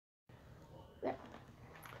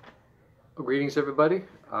Well, greetings, everybody.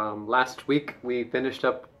 Last week we finished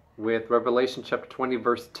up with Revelation chapter 20,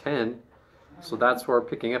 verse 10. So that's where we're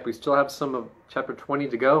picking up. We still have some of chapter 20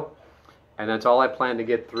 to go, and that's all I plan to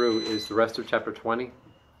get through is the rest of chapter 20.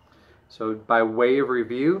 So by way of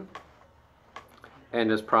review, and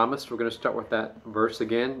as promised, we're going to start with that verse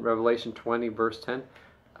again, Revelation 20, verse 10.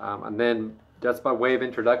 And then that's by way of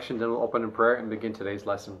introduction. Then we'll open in prayer and begin today's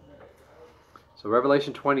lesson. So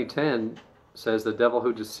Revelation 20:10 says, "The devil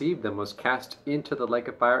who deceived them was cast into the lake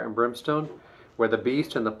of fire and brimstone, where the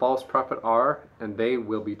beast and the false prophet are, and they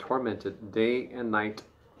will be tormented day and night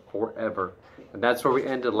forever." And that's where we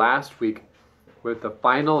ended last week, with the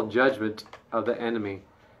final judgment of the enemy.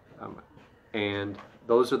 And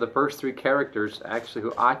those are the first three characters actually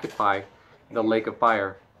who occupy the lake of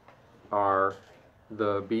fire, are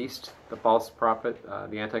the beast, the false prophet,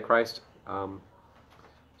 the Antichrist.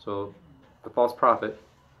 So the false prophet,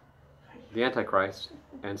 the Antichrist,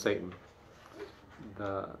 and Satan,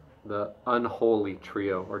 the unholy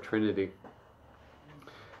trio or trinity.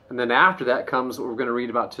 And then after that comes what we're going to read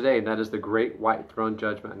about today, and that is the great white throne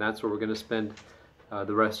judgment. And that's where we're going to spend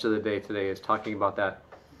the rest of the day today, is talking about that.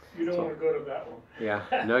 You don't want to go to that one.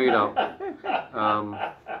 Yeah, no you don't.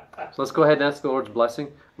 So let's go ahead and ask the Lord's blessing.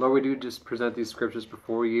 Lord, we do just present these scriptures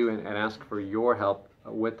before you and ask for your help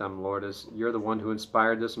with them, Lord, as you're the one who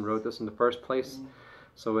inspired this and wrote this in the first place.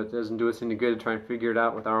 So it doesn't do us any good to try and figure it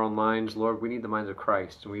out with our own minds. Lord, we need the minds of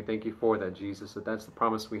Christ, and we thank you for that, Jesus, that's the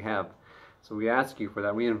promise we have. So we ask you for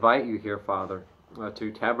that. We invite you here, Father,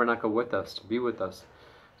 to tabernacle with us, to be with us,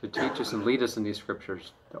 to teach us and lead us in these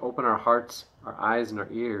scriptures, to open our hearts, our eyes, and our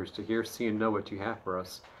ears to hear, see, and know what you have for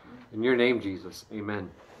us. In your name, Jesus,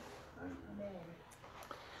 amen.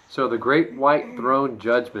 So the great white throne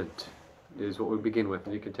judgment is what we begin with,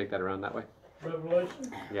 and you can take that around that way.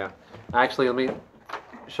 Revelation? Yeah. Actually, let me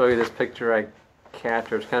show you this picture I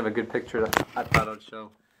captured. It's kind of a good picture that I thought I'd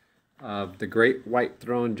show of the great white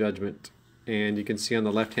throne judgment. And you can see on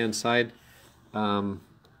the left-hand side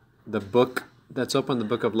the book that's open, the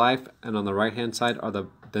book of life, and on the right-hand side are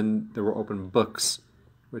then there were open books,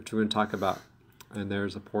 which we're going to talk about. And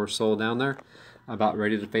there's a poor soul down there about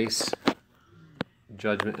ready to face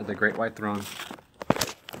judgment at the great white throne.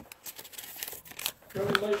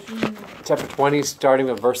 Revelation Chapter 20, starting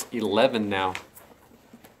with verse 11 now.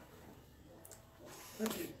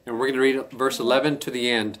 And we're going to read verse 11 to the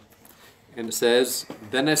end. And it says,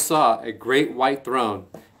 "Then I saw a great white throne,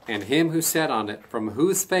 and him who sat on it, from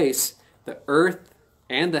whose face the earth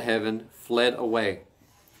and the heaven fled away.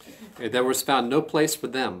 And there was found no place for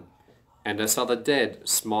them. And I saw the dead,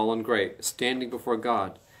 small and great, standing before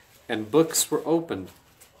God. And books were opened.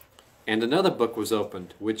 And another book was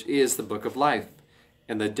opened, which is the book of life.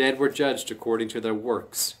 And the dead were judged according to their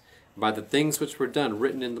works, by the things which were done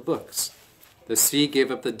written in the books. The sea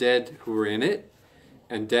gave up the dead who were in it,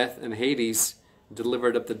 and death and Hades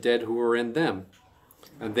delivered up the dead who were in them.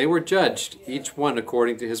 And they were judged, each one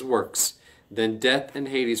according to his works. Then death and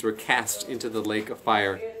Hades were cast into the lake of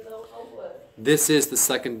fire. This is the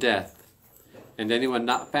second death. And anyone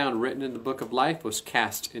not found written in the book of life was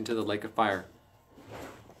cast into the lake of fire."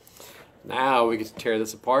 Now we get to tear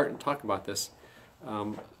this apart and talk about this.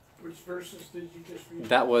 Which verses did you just read?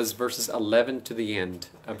 That was verses 11 to the end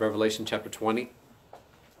of Revelation chapter 20.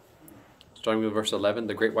 Starting with verse 11,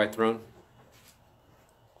 the great white throne.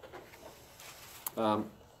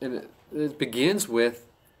 And it begins with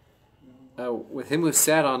him who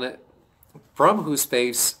sat on it, from whose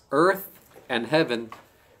face earth and heaven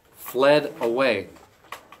fled away.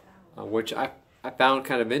 Which I found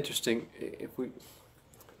kind of interesting. If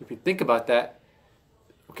you think about that,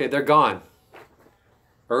 okay, they're gone.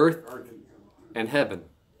 Earth and heaven.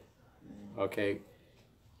 Okay,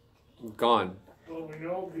 gone. Well, we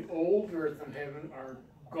know the old earth and heaven are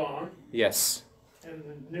gone, Yes. and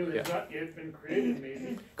the new has not yet been created,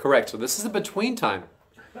 maybe. Correct. So this is the between time.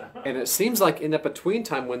 And it seems like in that between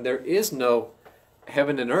time, when there is no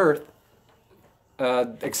heaven and earth,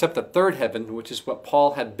 except the third heaven, which is what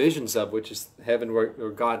Paul had visions of, which is heaven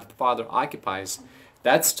where God the Father occupies,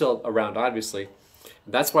 that's still around, obviously.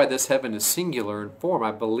 That's why this heaven is singular in form.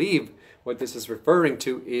 I believe what this is referring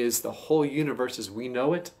to is the whole universe as we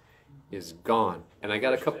know it is gone. And I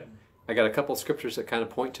got a couple scriptures that kind of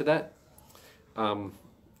point to that, to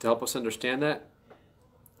help us understand that.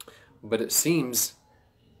 But it seems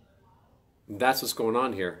that's what's going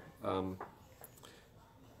on here.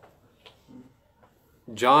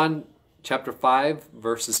 John chapter 5,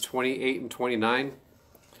 verses 28 and 29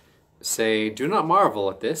 say, "Do not marvel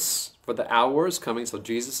at this, for the hour is coming." So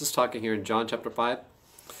Jesus is talking here in John chapter 5.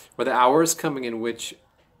 "For the hour is coming in which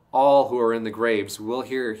all who are in the graves will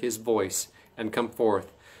hear his voice and come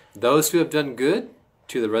forth. Those who have done good,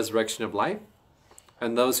 to the resurrection of life,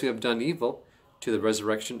 and those who have done evil, to the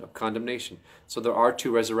resurrection of condemnation. So there are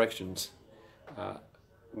two resurrections.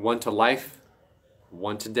 One to life,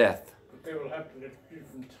 one to death. But they will happen at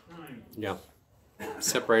different times. Yeah.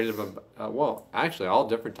 Separated from, well, actually all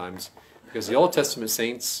different times. Because the Old Testament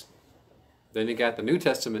saints, then you got the New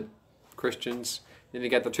Testament Christians, then you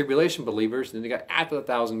got the tribulation believers, and then you got after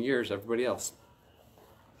 1,000 years, everybody else.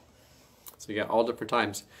 So you got all different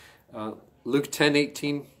times. Luke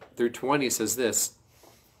 10:18 through 20 says this,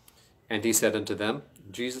 and he said unto them,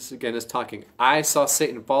 Jesus again is talking, I saw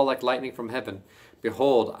Satan fall like lightning from heaven.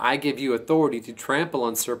 Behold, I give you authority to trample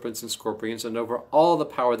on serpents and scorpions and over all the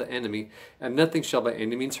power of the enemy, and nothing shall by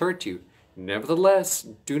any means hurt you. Nevertheless,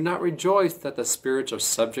 do not rejoice that the spirits are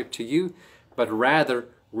subject to you, but rather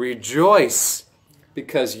rejoice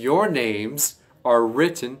because your names are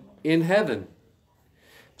written in heaven.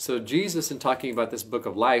 So Jesus, in talking about this book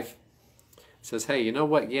of life, says, hey, you know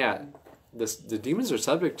what? Yeah, the demons are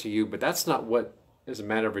subject to you, but that's not what is a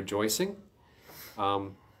matter of rejoicing.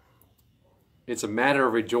 It's a matter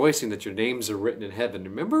of rejoicing that your names are written in heaven.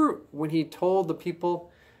 Remember when he told the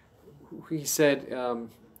people, he said,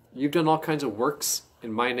 you've done all kinds of works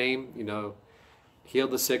in my name, you know,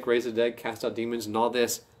 healed the sick, raised the dead, cast out demons and all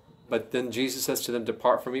this. But then Jesus says to them,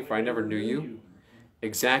 depart from me, for I never knew you.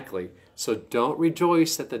 Exactly. So don't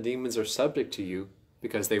rejoice that the demons are subject to you,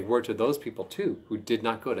 because they were to those people too, who did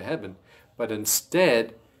not go to heaven. But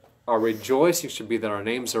instead, our rejoicing should be that our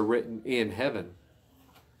names are written in heaven.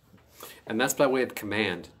 And that's by way of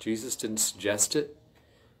command. Jesus didn't suggest it.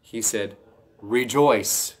 He said,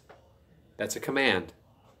 rejoice. That's a command.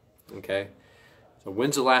 Okay? So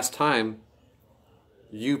when's the last time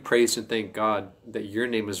you praised and thanked God that your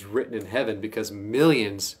name is written in heaven, because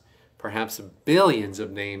millions, perhaps billions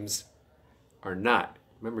of names are not?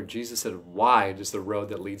 Remember, Jesus said, wide is the road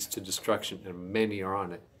that leads to destruction, and many are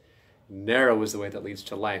on it. Narrow is the way that leads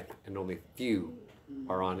to life, and only few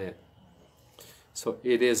are on it. So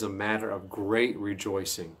it is a matter of great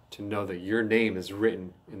rejoicing to know that your name is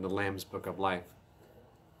written in the Lamb's Book of Life.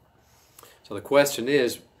 So the question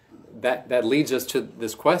is, that leads us to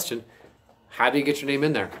this question, how do you get your name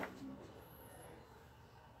in there?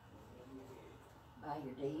 By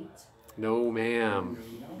your deeds? No, ma'am.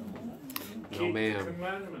 No, ma'am.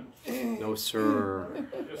 Commandments. No, sir.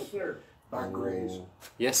 Yes, sir. By grace.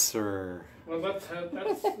 Yes, sir. Well, that's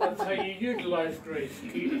how you utilize grace.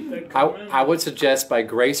 Keep the I commandments. would suggest by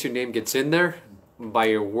grace your name gets in there. By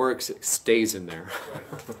your works it stays in there.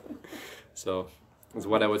 So is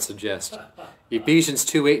what I would suggest. Ephesians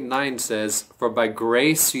 2:8-9 says, for by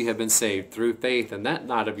grace you have been saved through faith, and that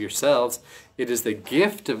not of yourselves. It is the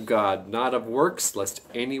gift of God, not of works, lest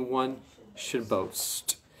anyone should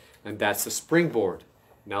boast. And that's the springboard.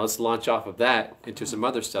 Now let's launch off of that into some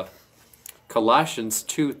other stuff. Colossians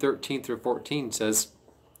 2:13-14 says,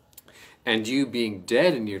 and you being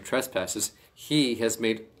dead in your trespasses, he has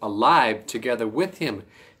made alive together with him,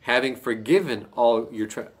 having forgiven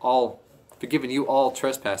you all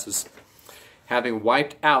trespasses, having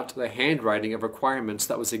wiped out the handwriting of requirements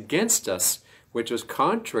that was against us, which was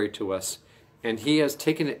contrary to us, and he has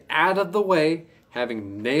taken it out of the way,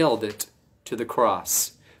 having nailed it to the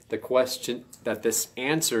cross. The question that this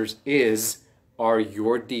answers is, are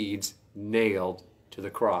your deeds nailed to the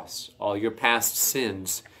cross? All your past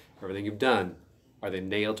sins, everything you've done, are they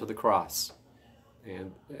nailed to the cross?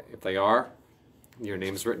 And if they are, your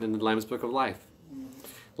name is written in the Lamb's Book of Life.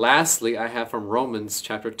 Lastly, I have from Romans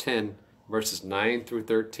chapter 10, verses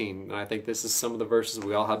 9-13. And I think this is some of the verses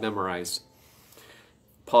we all have memorized.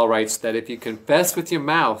 Paul writes that if you confess with your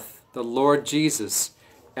mouth the Lord Jesus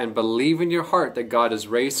and believe in your heart that God has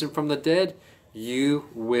raised him from the dead, you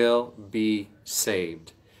will be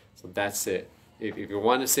saved. So that's it. If you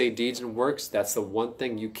want to say deeds and works, that's the one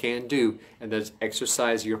thing you can do, and that is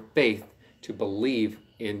exercise your faith to believe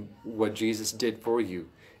in what Jesus did for you.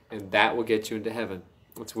 And that will get you into heaven.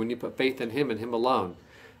 It's when you put faith in him and him alone.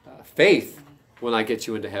 Faith will not get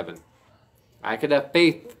you into heaven. I could have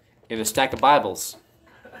faith in a stack of Bibles,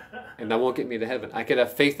 and that won't get me to heaven. I could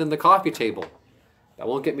have faith in the coffee table. That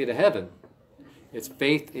won't get me to heaven. It's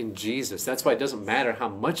faith in Jesus. That's why it doesn't matter how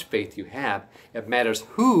much faith you have. It matters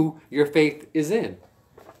who your faith is in.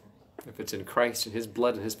 If it's in Christ and his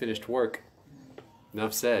blood and his finished work,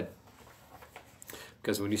 enough said.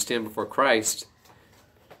 Because when you stand before Christ,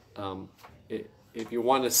 if you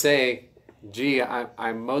want to say, gee,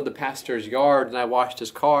 I mowed the pastor's yard and I washed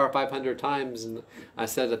his car 500 times and I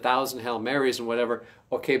said 1,000 Hail Marys and whatever.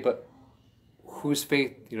 Okay, but whose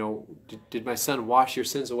faith, did my son wash your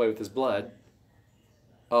sins away with his blood?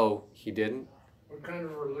 Oh, he didn't? What kind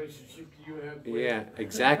of relationship do you have with? Yeah,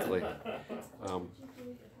 exactly.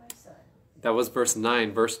 That was verse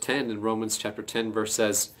 9. Verse 10 in Romans chapter 10 verse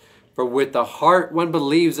says, "For with the heart one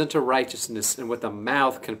believes unto righteousness, and with the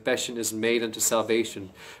mouth confession is made unto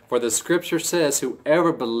salvation. For the scripture says,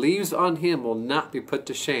 whoever believes on him will not be put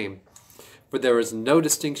to shame. For there is no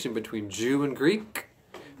distinction between Jew and Greek.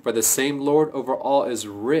 For the same Lord over all is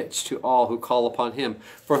rich to all who call upon him.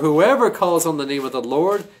 For whoever calls on the name of the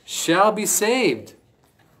Lord shall be saved."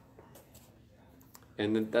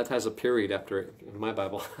 And then that has a period after it in my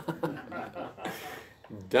Bible.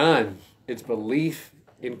 Done. It's belief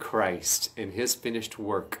in Christ and his finished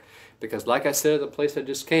work. Because like I said at the place I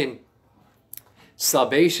just came,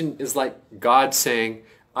 salvation is like God saying,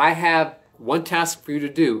 I have one task for you to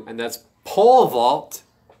do, and that's pole vault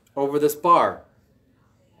over this bar.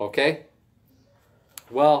 Okay?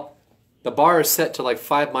 Well, the bar is set to like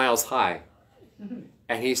 5 miles high.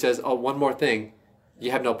 And he says, oh, one more thing. You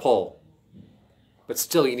have no pole. But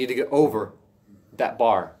still, you need to get over that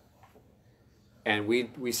bar. And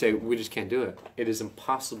we say, we just can't do it. It is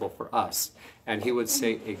impossible for us. And he would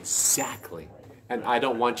say, exactly. And I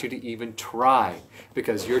don't want you to even try.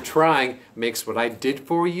 Because your trying makes what I did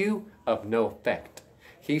for you of no effect.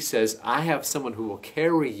 He says, I have someone who will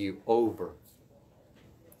carry you over.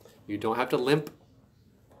 You don't have to limp.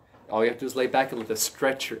 All you have to do is lay back and let the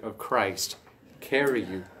stretcher of Christ carry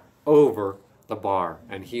you over the bar.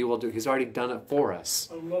 And he will do. He's already done it for us.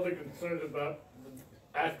 I'm really concerned about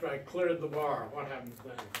after I cleared the bar. What happens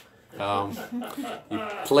then? You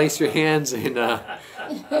place your hands in.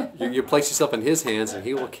 You place yourself in his hands, and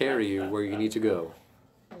he will carry you where you need to go.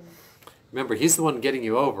 Remember, he's the one getting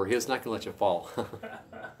you over. He's not going to let you fall.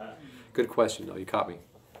 Good question, though. You caught me.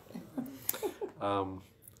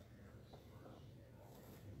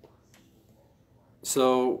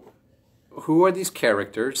 So, who are these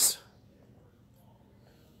characters?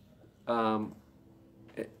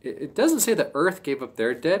 It doesn't say the earth gave up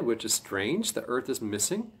their dead, which is strange. The earth is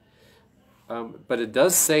missing. But it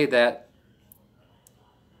does say that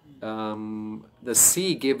the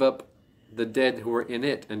sea gave up the dead who were in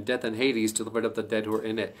it, and death and Hades delivered up the dead who were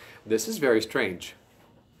in it. This is very strange.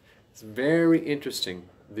 It's very interesting,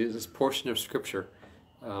 this portion of Scripture.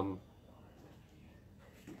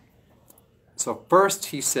 So first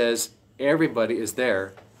he says everybody is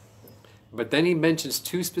there, but then he mentions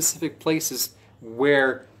two specific places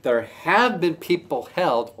where there have been people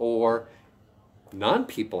held or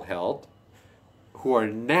non-people held who are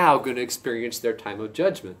now going to experience their time of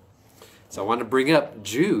judgment. So I want to bring up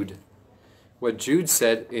Jude. What Jude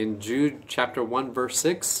said in Jude chapter 1 verse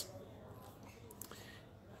 6.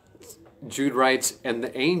 Jude writes, "And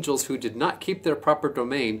the angels who did not keep their proper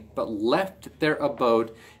domain, but left their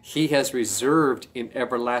abode, he has reserved in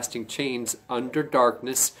everlasting chains under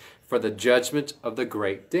darkness for the judgment of the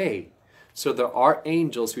great day." So there are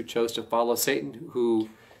angels who chose to follow Satan, who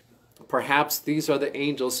perhaps these are the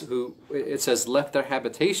angels who, it says, left their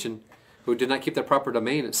habitation, who did not keep their proper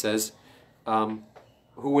domain, it says,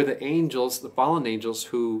 who were the angels, the fallen angels,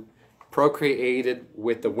 who procreated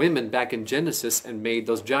with the women back in Genesis and made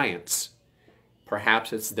those giants.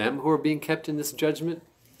 Perhaps it's them who are being kept in this judgment.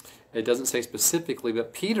 It doesn't say specifically,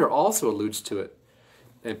 but Peter also alludes to it.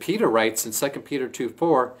 And Peter writes in 2 Peter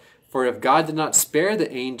 2:4, "For if God did not spare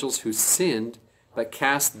the angels who sinned, but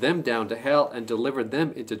cast them down to hell and delivered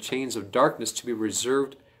them into chains of darkness to be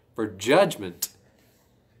reserved for judgment."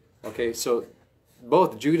 Okay, so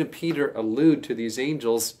both Jude and Peter allude to these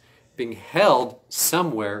angels being held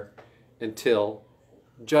somewhere until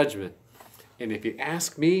judgment. And if you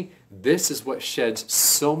ask me, this is what sheds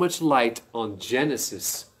so much light on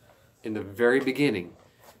Genesis in the very beginning.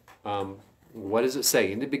 What does it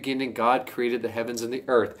say? In the beginning, God created the heavens and the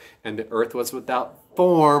earth was without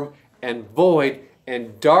form and void,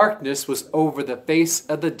 and darkness was over the face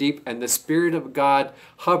of the deep, and the Spirit of God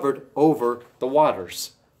hovered over the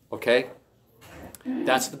waters. Okay?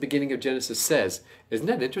 That's what the beginning of Genesis says. Isn't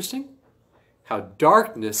that interesting? How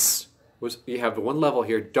darkness was, you have one level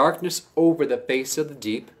here, darkness over the face of the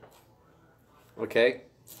deep. Okay?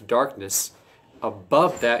 Darkness.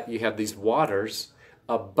 Above that, you have these waters.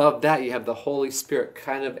 Above that, you have the Holy Spirit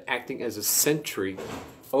kind of acting as a sentry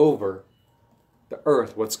over the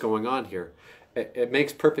earth, what's going on here. It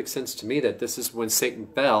makes perfect sense to me that this is when Satan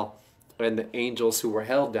fell and the angels who were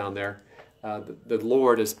held down there, the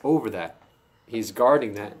Lord is over that. He's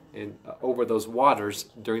guarding that and over those waters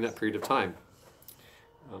during that period of time.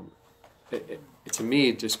 To me,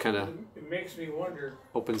 it just kind of It makes me wonder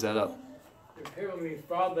opens that up. if Heavenly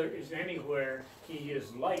Father is anywhere, He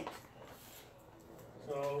is light.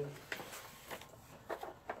 So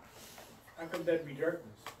how could that be darkness?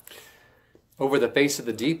 over the face of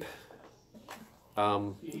the deep.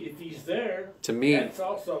 If he's there, To me, that's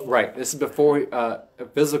also right, this is before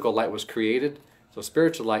physical light was created. So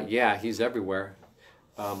spiritual light, yeah, he's everywhere.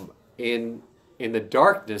 In the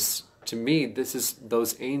darkness, to me, this is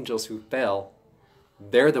those angels who fell.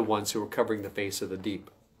 They're the ones who are covering the face of the deep.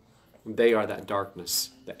 They are that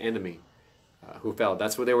darkness, the enemy who fell.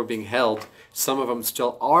 That's where they were being held. Some of them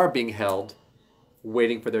still are being held,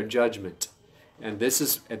 waiting for their judgment. And this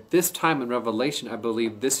is, at this time in Revelation, I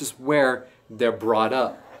believe this is where they're brought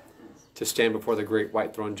up to stand before the great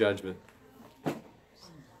white throne judgment.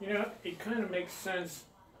 You know, it kind of makes sense.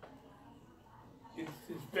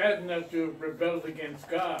 It's bad enough to have rebelled against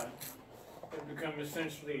God and become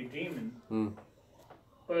essentially a demon. Mm.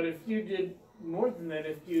 But if you did more than that,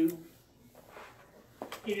 if you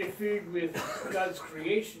interfered with God's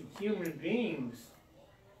creation, human beings,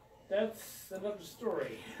 that's another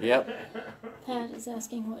story. Yep. Pat is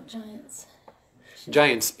asking what giants.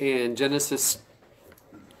 Giants in Genesis,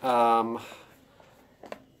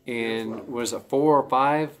 in, was it 4 or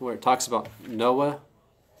 5, where it talks about Noah,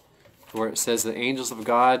 where it says the angels of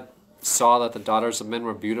God saw that the daughters of men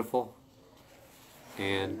were beautiful.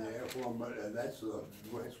 And Well, but that's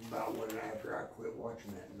about when after I quit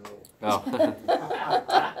watching that. No. oh,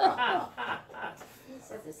 He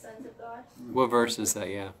said the sons of God. what verse is that?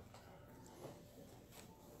 Yeah.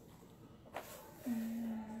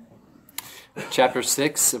 Chapter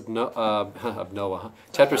 6 of Noah.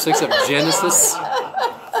 Chapter 6 of Genesis.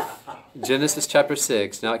 Genesis chapter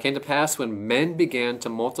 6. Now it came to pass when men began to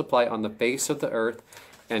multiply on the face of the earth,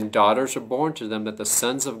 and daughters were born to them, that the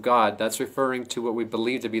sons of God, that's referring to what we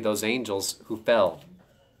believe to be those angels who fell.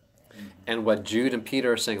 And what Jude and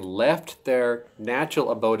Peter are saying, left their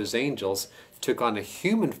natural abode as angels, took on a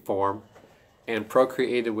human form, and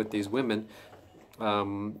procreated with these women.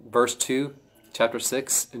 Verse 2, chapter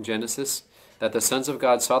 6 in Genesis, that the sons of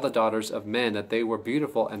God saw the daughters of men, that they were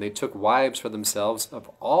beautiful, and they took wives for themselves of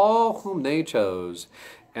all whom they chose.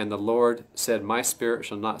 And the Lord said, my spirit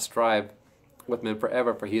shall not strive with men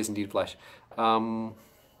forever, for he is indeed flesh. In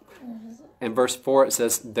verse 4 it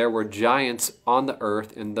says, there were giants on the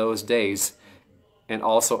earth in those days, and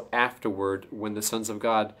also afterward when the sons of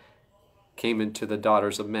God came into the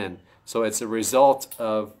daughters of men. So it's a result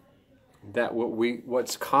of that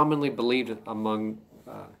what's commonly believed among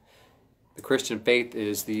the Christian faith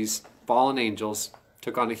is these fallen angels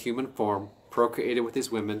took on a human form, procreated with these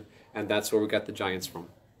women, and that's where we got the giants from.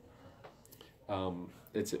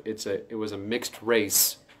 It was a mixed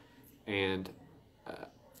race, and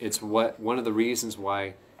it's one of the reasons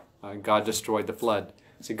why God destroyed the flood.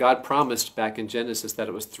 See, God promised back in Genesis that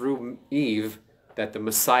it was through Eve that the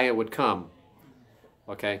Messiah would come.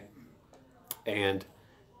 Okay, and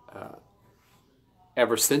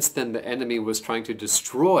ever since then, the enemy was trying to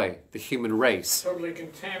destroy the human race. Totally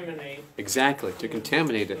contaminate. Exactly, to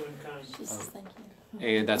contaminate it. humankind. Jesus, thank you.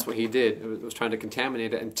 And that's what he did. It was trying to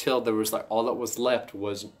contaminate it until there was all that was left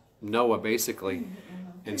was Noah, basically.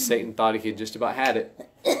 And Satan thought he had just about had it.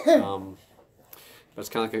 But it's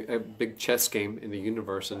kind of like a big chess game in the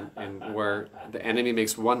universe, and where the enemy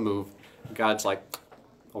makes one move, God's like,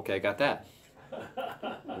 okay, I got that.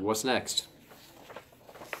 What's next?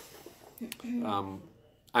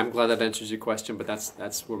 I'm glad that answers your question, but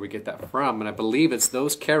that's where we get that from. And I believe it's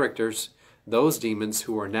those characters, those demons,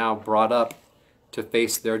 who are now brought up to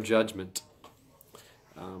face their judgment.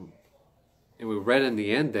 And we read in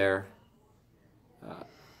the end there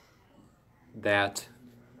that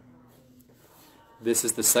this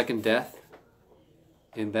is the second death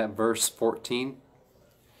in that verse 14.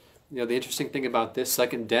 You know, the interesting thing about this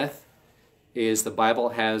second death is the Bible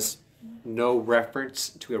has no reference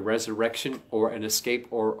to a resurrection or an escape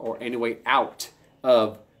or any way out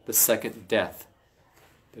of the second death.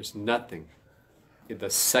 There's nothing. The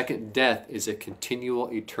second death is a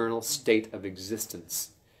continual, eternal state of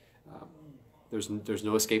existence. There's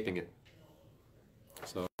no escaping it.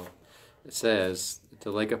 So it says,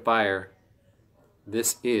 the lake of fire,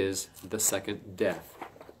 this is the second death.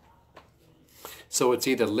 So it's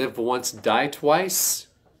either live once, die twice,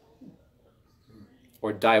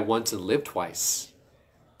 or die once and live twice.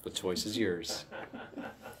 The choice is yours.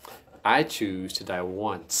 I choose to die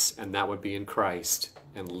once, and that would be in Christ,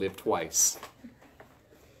 and live twice.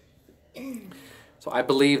 So I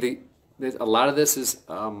believe that a lot of this is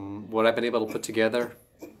what I've been able to put together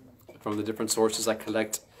from the different sources I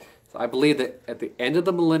collect. So I believe that at the end of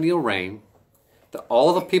the millennial reign, that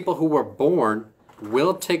all the people who were born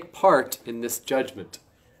will take part in this judgment.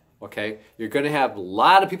 Okay? You're going to have a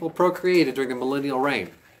lot of people procreated during the millennial reign.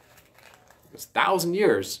 It's 1,000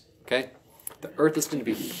 years. Okay? The earth is going to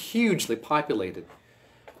be hugely populated.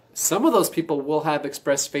 some of those people will have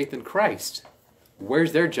expressed faith in Christ.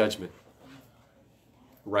 Where's their judgment?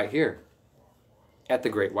 Right here, at the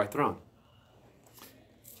great white throne.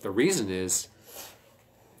 The reason is,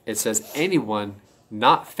 it says, anyone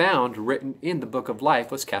not found written in the book of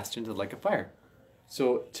life was cast into the lake of fire.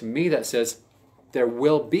 So to me that says, there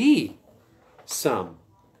will be some.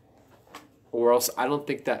 Or else I don't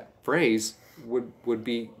think that phrase would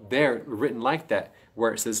be there written like that,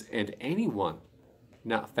 where it says, and anyone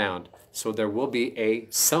not found. So there will be a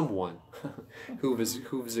someone who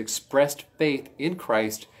has expressed faith in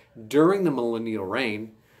Christ during the millennial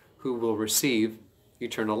reign, who will receive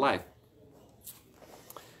eternal life.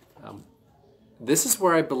 This is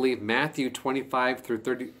where I believe Matthew 25,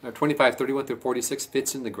 31 through 46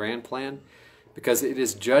 fits in the grand plan, because it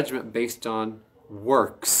is judgment based on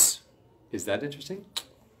works. Is that interesting?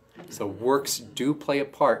 So works do play a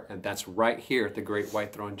part, and that's right here at the great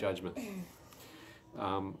white throne judgment.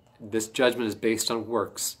 This judgment is based on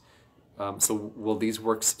works. So will these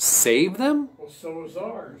works save them? Well, so is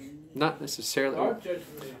ours. Not necessarily. Our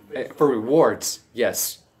judgment is based For rewards,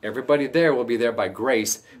 yes. Everybody there will be there by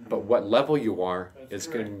grace, but what level you are is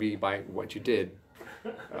going to be by what you did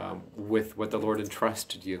with what the Lord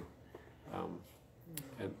entrusted you.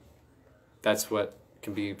 And that's what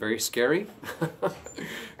can be very scary,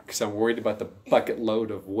 because I'm worried about the bucket load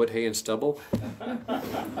of wood, hay, and stubble.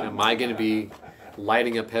 Am I going to be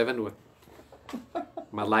lighting up heaven with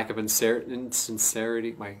my lack of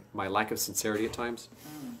sincerity, my lack of sincerity at times?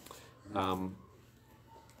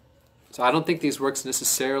 So I don't think these works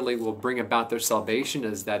necessarily will bring about their salvation,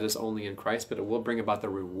 as that is only in Christ, but it will bring about the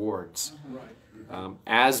rewards. right.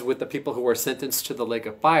 As with the people who were sentenced to the lake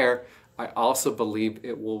of fire, I also believe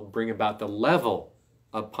it will bring about the level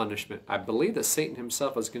of punishment. I believe that Satan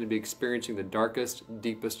himself is going to be experiencing the darkest,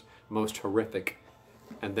 deepest, most horrific.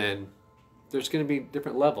 And then there's going to be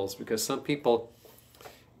different levels, because some people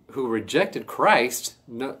who rejected Christ,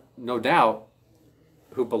 no doubt,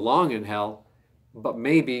 who belong in hell, but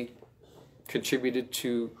maybe contributed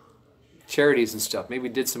to charities and stuff, maybe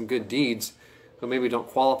did some good deeds, but maybe don't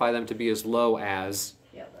qualify them to be as low as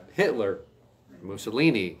Hitler,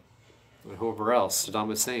 Mussolini, and whoever else, Saddam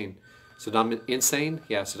Hussein. Saddam insane?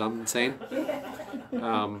 Yeah, Saddam insane.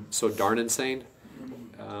 So darn insane.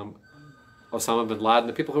 Osama bin Laden,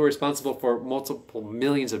 the people who are responsible for multiple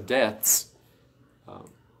millions of deaths,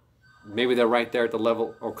 maybe they're right there at the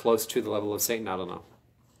level, or close to the level of Satan, I don't know.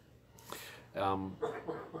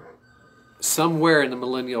 Somewhere in the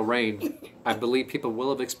millennial reign, I believe people will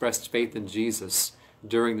have expressed faith in Jesus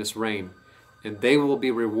during this reign, and they will be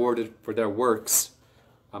rewarded for their works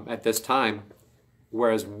at this time,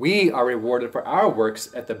 whereas we are rewarded for our works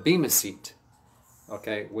at the Bema seat.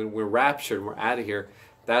 Okay, when we're raptured and we're out of here,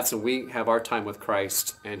 that's when we have our time with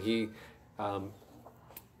Christ, and He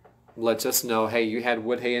lets us know, hey, you had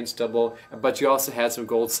wood, hay, and stubble, but you also had some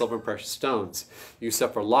gold, silver, and precious stones. You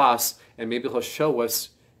suffer loss, and maybe He'll show us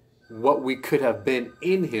what we could have been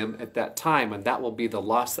in Him at that time, and that will be the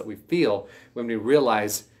loss that we feel when we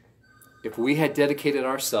realize, if we had dedicated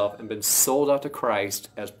ourselves and been sold out to Christ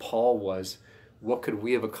as Paul was, what could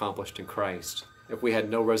we have accomplished in Christ if we had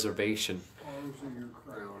no reservation?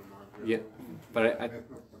 Yeah, but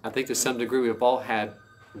I think to some degree we've all had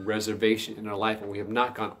reservation in our life, and we have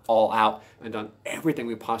not gone all out and done everything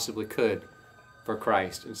we possibly could for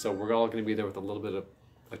Christ. And so we're all going to be there with a little bit of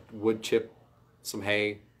a wood chip, some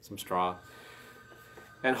hay, some straw,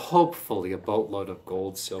 and hopefully a boatload of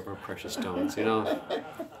gold, silver, and precious stones, you know.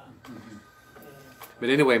 But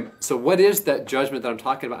anyway, so what is that judgment that I'm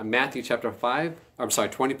talking about in Matthew chapter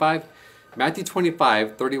 25? Matthew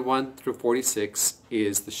 25, 31 through 46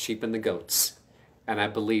 is the sheep and the goats. And I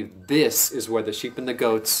believe this is where the sheep and the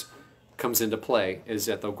goats comes into play, is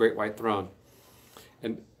at the great white throne.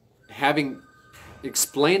 And having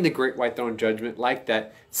explained the great white throne judgment like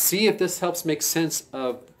that, see if this helps make sense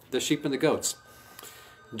of the sheep and the goats.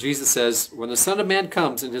 Jesus says, when the Son of Man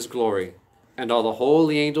comes in His glory, and all the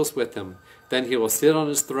holy angels with Him, then He will sit on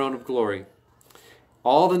His throne of glory.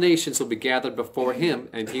 All the nations will be gathered before Him,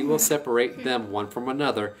 and He will separate them one from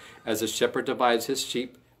another, as a shepherd divides his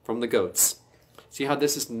sheep from the goats. See how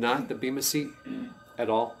this is not the Bema seat at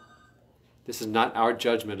all? This is not our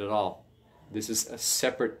judgment at all. This is a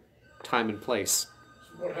separate time and place.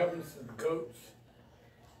 So what happens to the goats?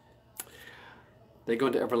 They go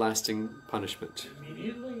into everlasting punishment.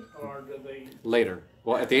 Immediately, or do they? Later.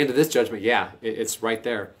 Well, at the end of this judgment, yeah, it's right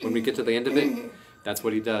there. When we get to the end of it, that's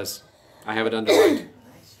what He does. I have it underlined.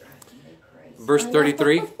 Verse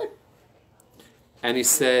 33, and He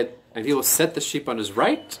said, and He will set the sheep on His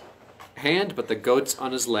right hand, but the goats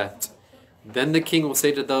on His left. Then the king will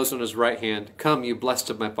say to those on his right hand, Come, you blessed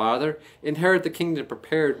of my Father, inherit the kingdom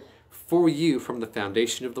prepared for you from the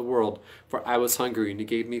foundation of the world. For I was hungry, and you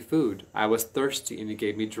gave me food. I was thirsty, and you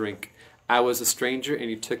gave me drink. I was a stranger, and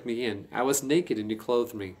you took me in. I was naked, and you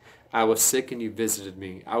clothed me. I was sick, and you visited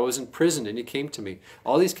me. I was in prison, and you came to me.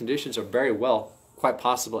 All these conditions are very well quite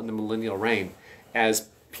possible in the millennial reign, as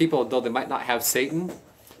people, though they might not have Satan,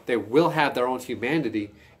 they will have their own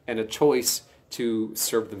humanity and a choice to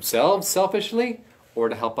serve themselves selfishly or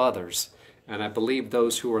to help others. And I believe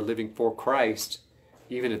those who are living for Christ,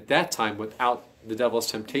 even at that time without the devil's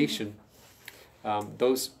temptation,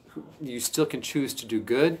 you still can choose to do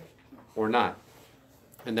good or not.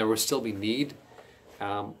 And there will still be need.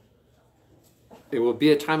 It will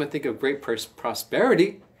be a time, I think, of great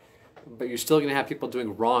prosperity, but you're still going to have people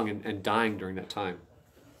doing wrong and dying during that time.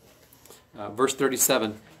 Verse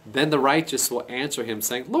 37, Then the righteous will answer him,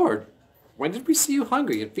 saying, Lord, when did we see you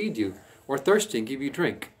hungry and feed you, or thirsty and give you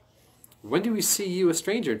drink? When did we see you a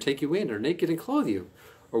stranger and take you in, or naked and clothe you?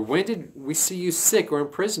 Or when did we see you sick or in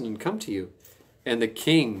prison and come to you? And the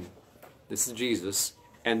king, this is Jesus,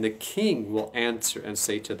 and the king will answer and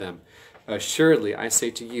say to them, Assuredly I say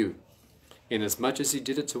to you, inasmuch as you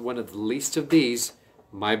did it to one of the least of these,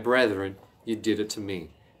 my brethren, you did it to me.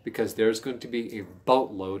 Because there's going to be a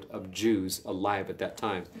boatload of Jews alive at that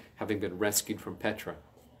time, having been rescued from Petra.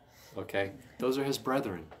 Okay? Those are his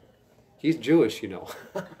brethren. He's Jewish, you know.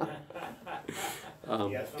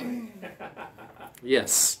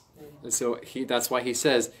 Yes. And so that's why he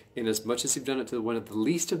says, inasmuch as you've done it to one of the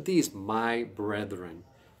least of these, my brethren,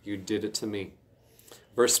 you did it to me.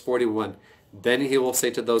 Verse 41, Then he will say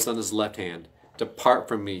to those on his left hand, Depart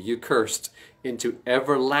from me, you cursed, into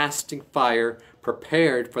everlasting fire,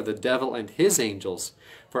 prepared for the devil and his angels.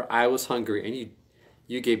 For I was hungry, and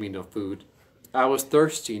you gave me no food. I was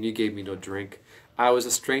thirsty, and you gave me no drink. I was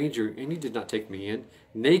a stranger, and you did not take me in.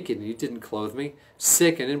 Naked, and you didn't clothe me.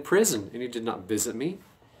 Sick and in prison, and you did not visit me.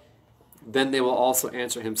 Then they will also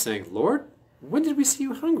answer him, saying, Lord, when did we see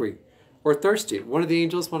you hungry or thirsty? One of the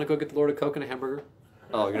angels want to go get the Lord a Coke and a hamburger?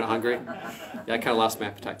 Oh, you're not hungry? Yeah, I kind of lost my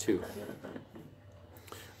appetite too.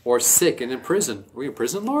 Or sick and in prison. Were you in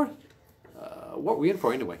prison, Lord? What were you in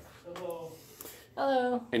for anyway?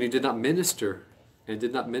 Hello. And you did not minister, and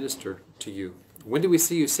did not minister to you. When did we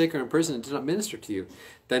see you sick or in prison and did not minister to you?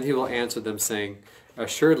 Then he will answer them, saying,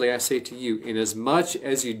 Assuredly I say to you, inasmuch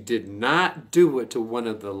as you did not do it to one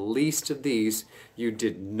of the least of these, you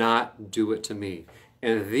did not do it to me.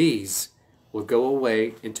 And these will go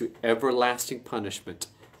away into everlasting punishment,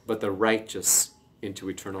 but the righteous into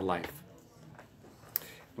eternal life.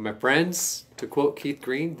 And my friends, to quote Keith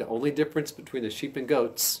Green, the only difference between the sheep and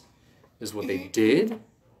goats is what they did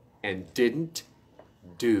and didn't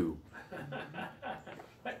do.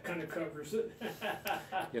 That kind of covers it.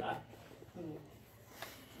 Yep.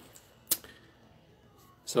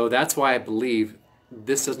 So that's why I believe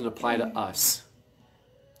this doesn't apply to us,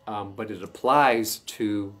 but it applies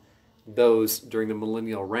to those during the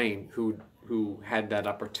millennial reign who had that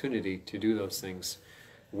opportunity to do those things.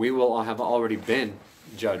 We will have already been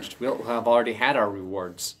judged. We'll have already had our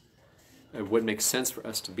rewards. It wouldn't make sense for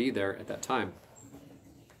us to be there at that time.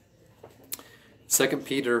 2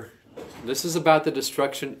 Peter, this is about the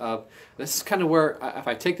destruction of, this is kind of where, if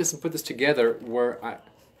I take this and put this together, where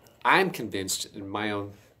I'm convinced in my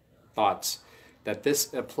own thoughts that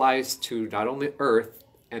this applies to not only Earth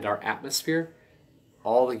and our atmosphere,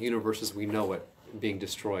 all the universes we know it being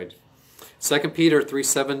destroyed. 2 Peter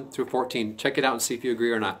 3:7 through 14. Check it out and see if you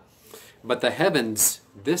agree or not. But the heavens,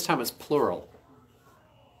 this time it's plural.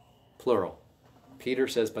 Plural. Peter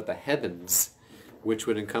says, but the heavens, which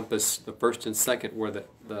would encompass the first and second where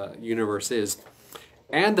the universe is,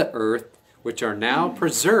 and the earth, which are now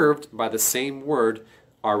preserved by the same word,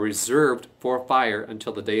 are reserved for fire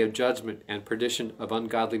until the day of judgment and perdition of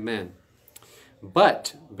ungodly men.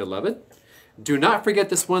 But, beloved, do not forget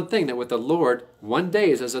this one thing, that with the Lord 1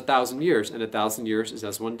 day is as 1,000 years, and 1,000 years is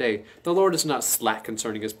as 1 day. The Lord is not slack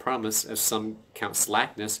concerning his promise, as some count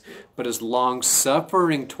slackness, but is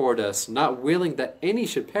long-suffering toward us, not willing that any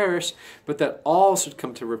should perish, but that all should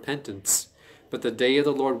come to repentance. But the day of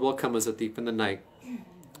the Lord will come as a thief in the night,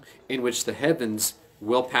 in which the heavens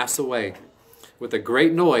will pass away with a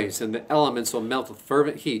great noise, and the elements will melt with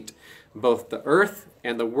fervent heat. Both the earth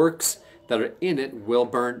and the works that are in it will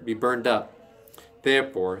be burned up.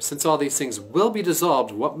 Therefore, since all these things will be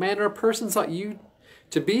dissolved, what manner of persons ought you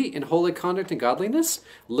to be in holy conduct and godliness,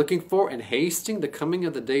 looking for and hasting the coming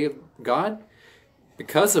of the day of God,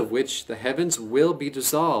 because of which the heavens will be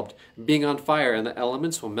dissolved, being on fire, and the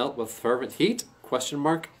elements will melt with fervent heat? ?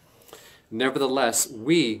 Nevertheless,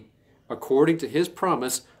 we, according to his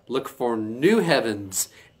promise, Look for new heavens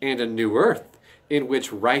and a new earth in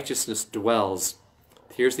which righteousness dwells.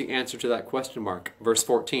 Here's the answer to that question mark. Verse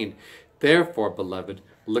 14. Therefore, beloved,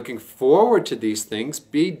 looking forward to these things,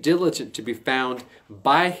 be diligent to be found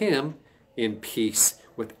by him in peace,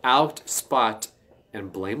 without spot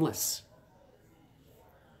and blameless.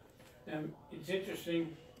 It's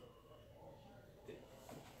interesting.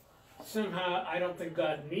 Somehow, I don't think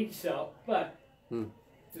God needs help, but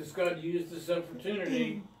does God use this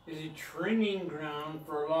opportunity as a training ground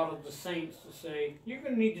for a lot of the saints to say, you're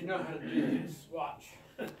going to need to know how to do this. Watch.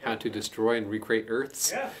 How to destroy and recreate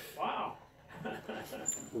earths. Yeah, wow.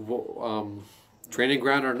 Training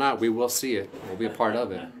ground or not, we will see it. We'll be a part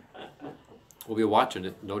of it. We'll be watching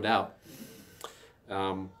it, no doubt.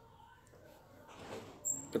 But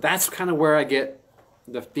that's kind of where I get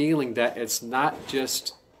the feeling that it's not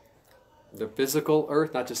just the physical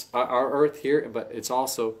earth, not just our earth here, but it's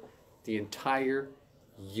also the entire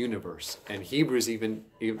universe. And Hebrews even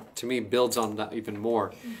to me builds on that even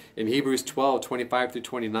more. In Hebrews 12, 25 through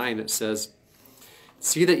 29, it says,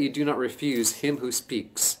 see that you do not refuse him who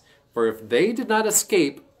speaks. For if they did not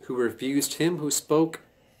escape who refused him who spoke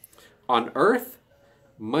on earth,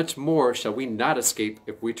 much more shall we not escape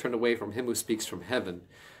if we turn away from him who speaks from heaven,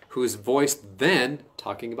 whose voice then,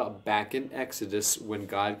 talking about back in Exodus when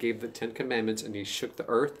God gave the 10 Commandments and he shook the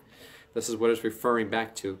earth, this is what it's referring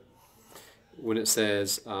back to when it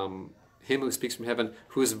says, him who speaks from heaven,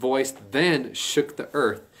 whose voice then shook the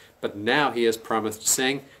earth. But now he has promised,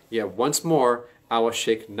 saying, yet once more I will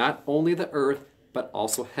shake not only the earth, but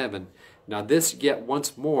also heaven. Now this yet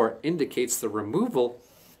once more indicates the removal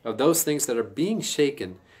of those things that are being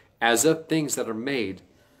shaken as of things that are made.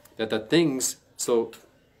 That the things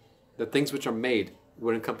which are made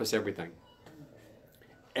would encompass everything.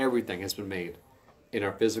 Everything has been made in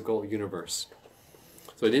our physical universe.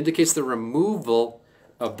 So it indicates the removal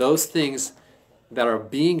of those things that are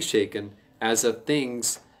being shaken as of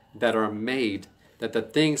things that are made. That the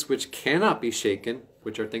things which cannot be shaken,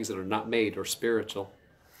 which are things that are not made or spiritual,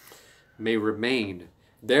 may remain.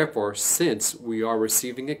 Therefore, since we are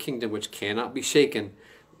receiving a kingdom which cannot be shaken,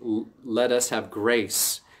 let us have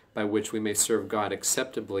grace by which we may serve God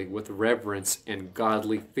acceptably with reverence and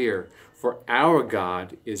godly fear. For our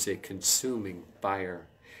God is a consuming fire.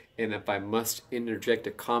 And if I must interject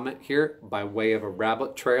a comment here by way of a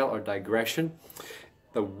rabbit trail or digression,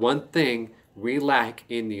 the one thing we lack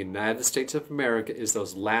in the United States of America is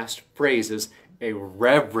those last phrases, a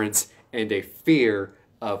reverence and a fear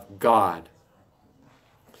of God.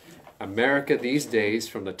 America these days,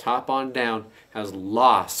 from the top on down, has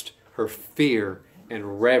lost her fear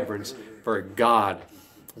and reverence for God,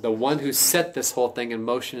 the one who set this whole thing in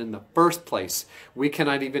motion in the first place. We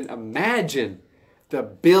cannot even imagine the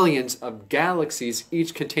billions of galaxies,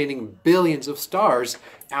 each containing billions of stars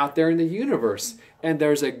out there in the universe. And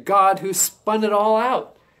there's a God who spun it all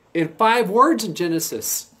out in 5 words in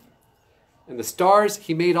Genesis. And the stars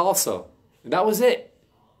he made also. And that was it.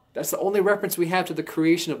 That's the only reference we have to the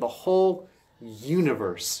creation of the whole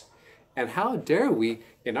universe. And how dare we,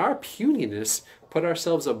 in our puniness, put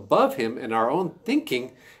ourselves above him in our own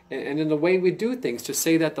thinking and in the way we do things, to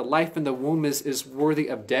say that the life in the womb is worthy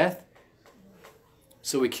of death?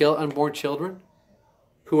 So we kill unborn children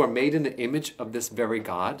who are made in the image of this very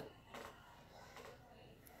God?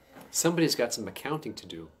 Somebody's got some accounting to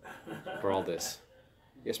do for all this.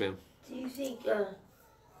 Yes, ma'am? Do you think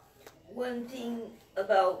one thing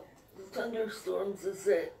about the thunderstorms is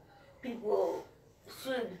that people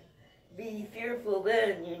should be fearful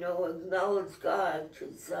then, acknowledge God,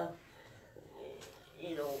 because,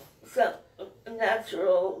 some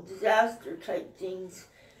natural disaster type things,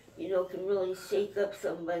 can really shake up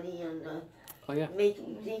somebody and make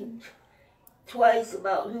them think twice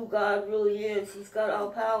about who God really is. He's got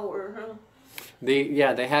all power, huh? They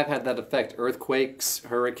have had that effect. Earthquakes,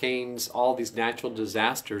 hurricanes, all these natural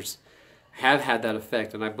disasters have had that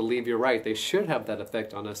effect. And I believe you're right. They should have that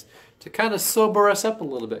effect on us to kind of sober us up a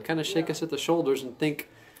little bit, kind of shake us at the shoulders and think,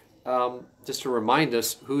 just to remind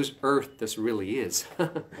us whose earth this really is.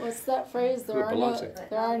 What's that phrase? There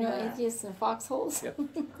are no atheists in foxholes? Yep.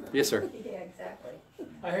 Yes, sir. Yeah, exactly.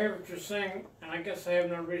 I hear what you're saying, and I guess I have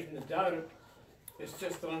no reason to doubt it. It's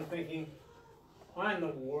just that I'm thinking, why in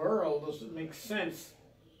the world does it make sense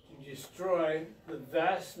to destroy the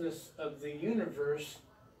vastness of the universe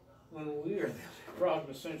when we are the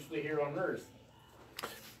problem essentially here on Earth?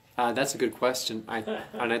 That's a good question.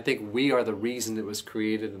 And I think we are the reason it was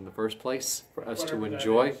created in the first place, for us to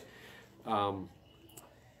enjoy. I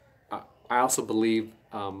also believe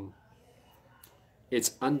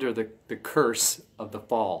it's under the curse of the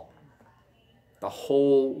fall. The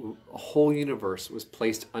whole universe was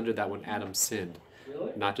placed under that when Adam sinned.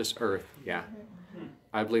 Really? Not just earth, yeah.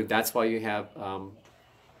 I believe that's why you have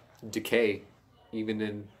decay even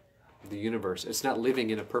in the universe. It's not living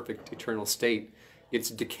in a perfect eternal state. It's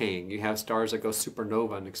decaying. You have stars that go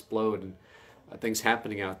supernova and explode, and things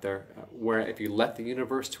happening out there where if you left the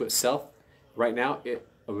universe to itself, right now it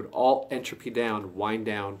would all entropy down, wind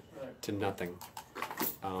down to nothing.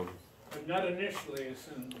 But not initially. It's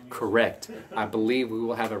in Correct. I believe we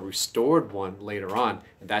will have a restored one later on.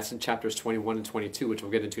 And that's in chapters 21 and 22, which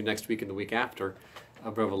we'll get into next week and the week after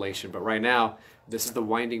of Revelation. But right now, this is the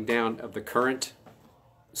winding down of the current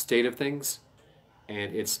state of things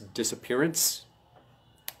and its disappearance.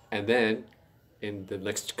 And then in the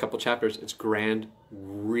next couple chapters, its grand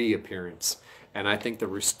reappearance. And I think the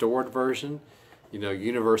restored version,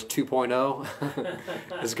 Universe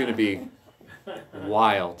 2.0, is going to be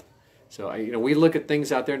wild. So, we look at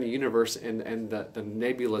things out there in the universe and the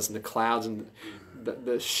nebulas and the clouds and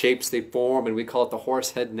the shapes they form, and we call it the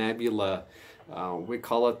Horsehead Nebula. We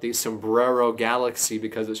call it the Sombrero Galaxy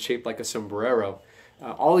because it's shaped like a sombrero.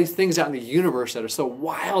 All these things out in the universe that are so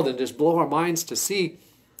wild and just blow our minds to see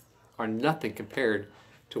are nothing compared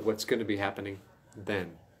to what's going to be happening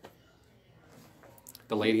then.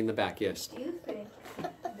 The lady in the back, yes. Do you think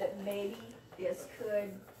that maybe this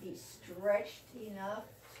could be stretched enough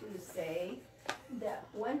to say that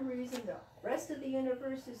one reason the rest of the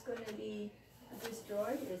universe is going to be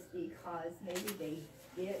destroyed is because maybe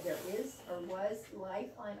there is or was life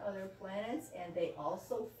on other planets and they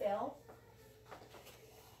also fell?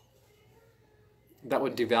 That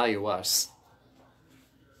would devalue us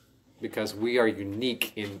because we are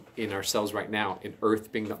unique in ourselves right now, in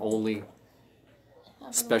Earth being the only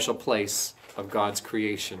special place of God's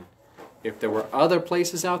creation. If there were other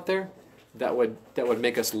places out there, that would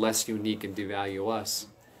make us less unique and devalue us.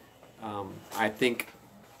 I think,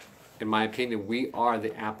 in my opinion, we are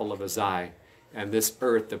the apple of his eye. And this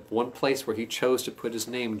earth, the one place where he chose to put his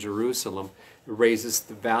name, Jerusalem, raises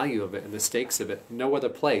the value of it and the stakes of it. No other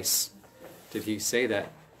place did he say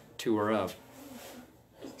that to or of.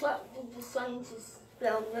 I thought the scientists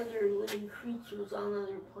found other living creatures on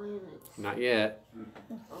other planets. Not yet.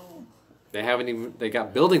 Oh. They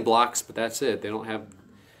got building blocks, but that's it. They don't have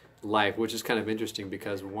life, which is kind of interesting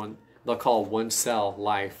because they'll call one cell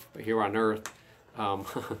life, but here on Earth,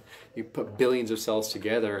 you put billions of cells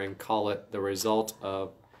together and call it the result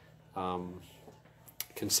of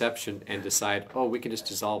conception and decide, oh, we can just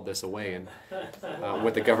dissolve this away and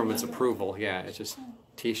with the government's approval. Yeah, it's just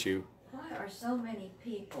tissue. Why are so many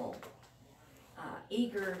people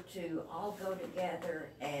eager to all go together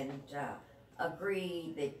and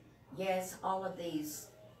agree that yes, all of these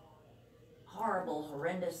horrible,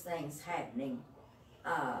 horrendous things happening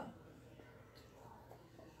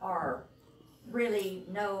are really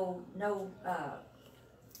no,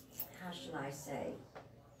 how shall I say,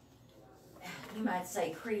 you might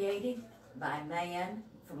say created by man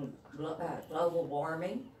from global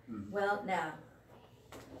warming. Mm-hmm. Well, now,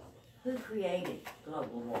 who created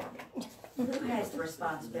global warming? Who has the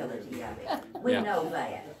responsibility of it? We know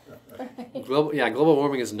that. Global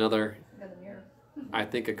warming is another, I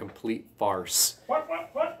think, a complete farce. What?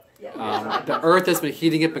 The Earth has been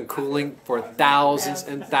heating up and cooling for thousands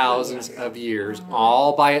and thousands of years,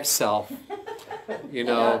 all by itself.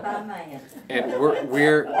 And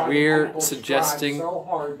we're suggesting. It's so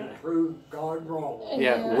hard to prove God wrong.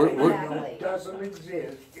 Yeah, It doesn't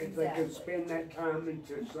exist if they could spend that time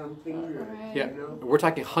into something good. Yeah, we're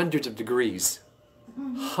talking hundreds of degrees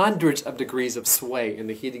of sway in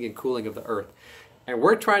the heating and cooling of the Earth. And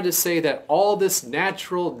we're trying to say that all this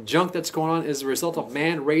natural junk that's going on is a result of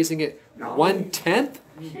man raising it 1/10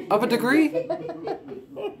 of a degree?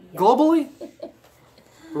 Globally?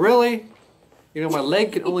 Really? My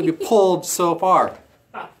leg can only be pulled so far.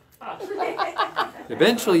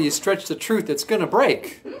 Eventually you stretch the truth, it's going to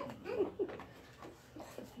break.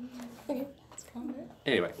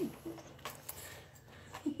 Anyway.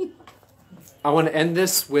 I want to end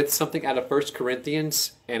this with something out of 1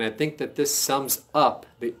 Corinthians, and I think that this sums up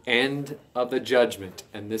the end of the judgment.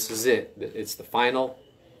 And this is it. It's the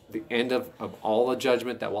end of all the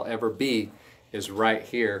judgment that will ever be is right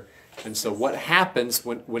here. And so what happens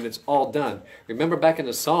when it's all done? Remember back in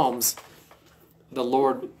the Psalms, the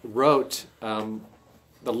Lord wrote,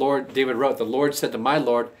 David wrote, the Lord said to my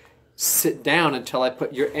Lord, sit down until I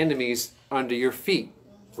put your enemies under your feet.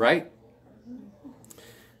 Right?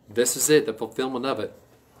 This is it, the fulfillment of it.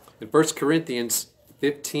 In 1 Corinthians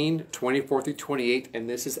 15, 24 through 28, and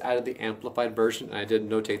this is out of the Amplified Version. And I did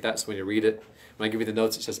notate that, so when you read it, when I give you the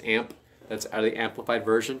notes, it says amp. That's out of the Amplified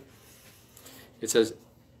Version. It says,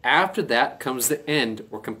 After that comes the end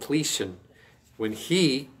or completion, when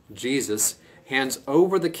he, Jesus, hands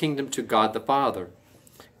over the kingdom to God the Father.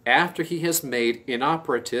 After he has made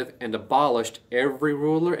inoperative and abolished every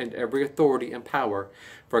ruler and every authority and power,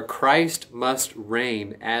 for Christ must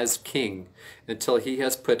reign as king until he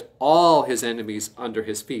has put all his enemies under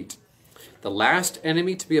his feet. The last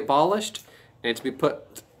enemy to be abolished and to be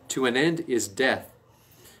put to an end is death.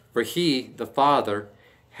 For he, the Father,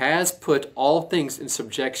 has put all things in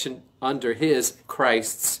subjection under his,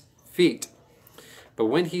 Christ's, feet. But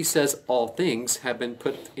when he says all things have been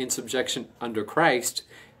put in subjection under Christ,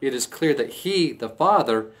 it is clear that he, the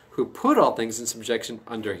Father, who put all things in subjection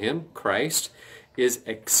under him, Christ, is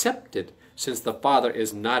accepted, since the Father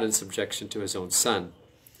is not in subjection to his own Son.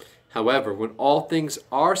 However, when all things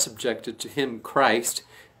are subjected to him, Christ,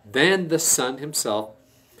 then the Son himself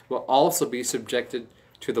will also be subjected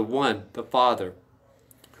to the one, the Father,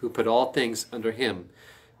 who put all things under him,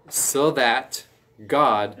 so that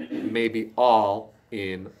God may be all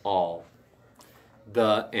in all.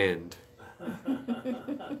 The end.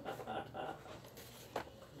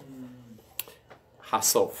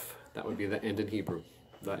 Hasof. That would be the end in Hebrew.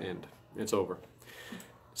 The end. It's over.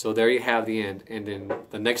 So there you have the end. And in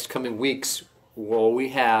the next coming weeks, what we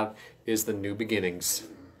have is the new beginnings.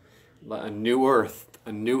 A new earth,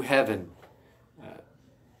 a new heaven.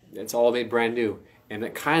 It's all made brand new. And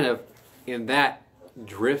it kind of, in that,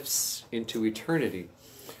 drifts into eternity.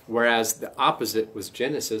 Whereas the opposite was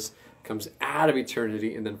Genesis, comes out of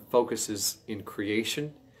eternity and then focuses in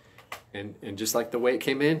creation. And just like the way it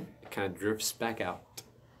came in, it kind of drifts back out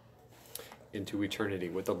into eternity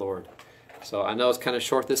with the Lord. So I know it's kind of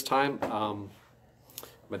short this time,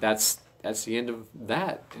 but that's the end of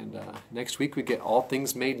that. And next week we get all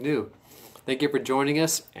things made new. Thank you for joining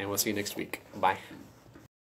us, and we'll see you next week. Bye.